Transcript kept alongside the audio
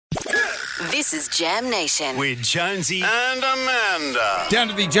This is Jam Nation. With Jonesy and Amanda. Down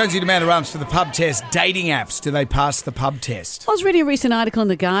to the Jonesy and Amanda Rumps for the pub test. Dating apps, do they pass the pub test? I was reading a recent article in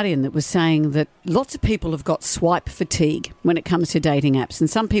The Guardian that was saying that lots of people have got swipe fatigue when it comes to dating apps. And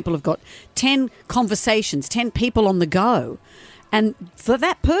some people have got 10 conversations, 10 people on the go. And for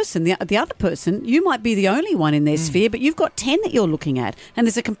that person, the other person, you might be the only one in their sphere, but you've got 10 that you're looking at. And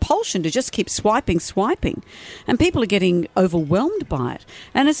there's a compulsion to just keep swiping. And people are getting overwhelmed by it.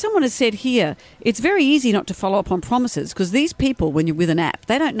 And as someone has said here, it's very easy not to follow up on promises because these people, when you're with an app,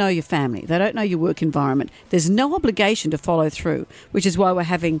 they don't know your family. They don't know your work environment. There's no obligation to follow through, which is why we're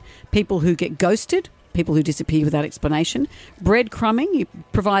having people who get ghosted, people who disappear without explanation, breadcrumbing, you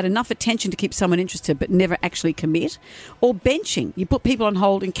provide enough attention to keep someone interested but never actually commit, or benching, you put people on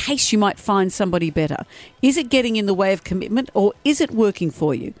hold in case you might find somebody better. Is it getting in the way of commitment or is it working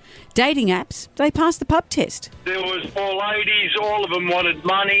for you? Dating apps, they pass the pub test. There was 4 ladies, all of them wanted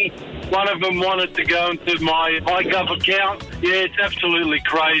money. One of them wanted to go into my iGov account. Yeah, it's absolutely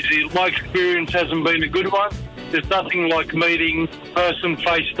crazy. My experience hasn't been a good one. There's nothing like meeting a person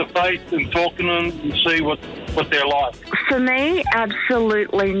face to face and talking to them and see what they're like. For me,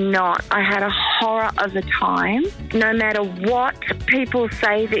 absolutely not. I had a horror of a time. No matter what people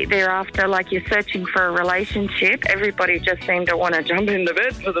say that they're after, like you're searching for a relationship, everybody just seemed to want to jump into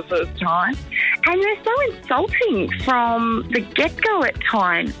bed for the first time. And they're so insulting from the get-go at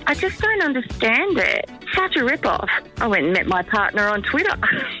times. I just don't understand it. Such a rip-off. I went and met my partner on Twitter.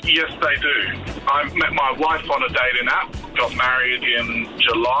 Yes, they do. I met my wife on a dating app, got married in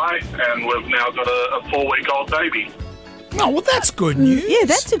July, and we've now got a 4-week-old baby. Oh, well, that's good news. Yeah,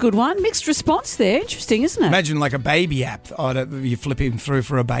 that's a good one. Mixed response there. Interesting, isn't it? Imagine like a baby app. You flip him through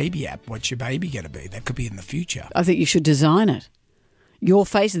for a baby app. What's your baby going to be? That could be in the future. I think you should design it. Your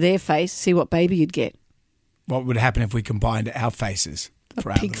face, their face, see what baby you'd get. What would happen if we combined our faces?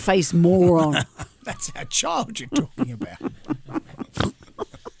 A pig-faced moron. That's our child you're talking about.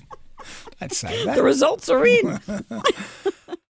 I'd say that. The results are in.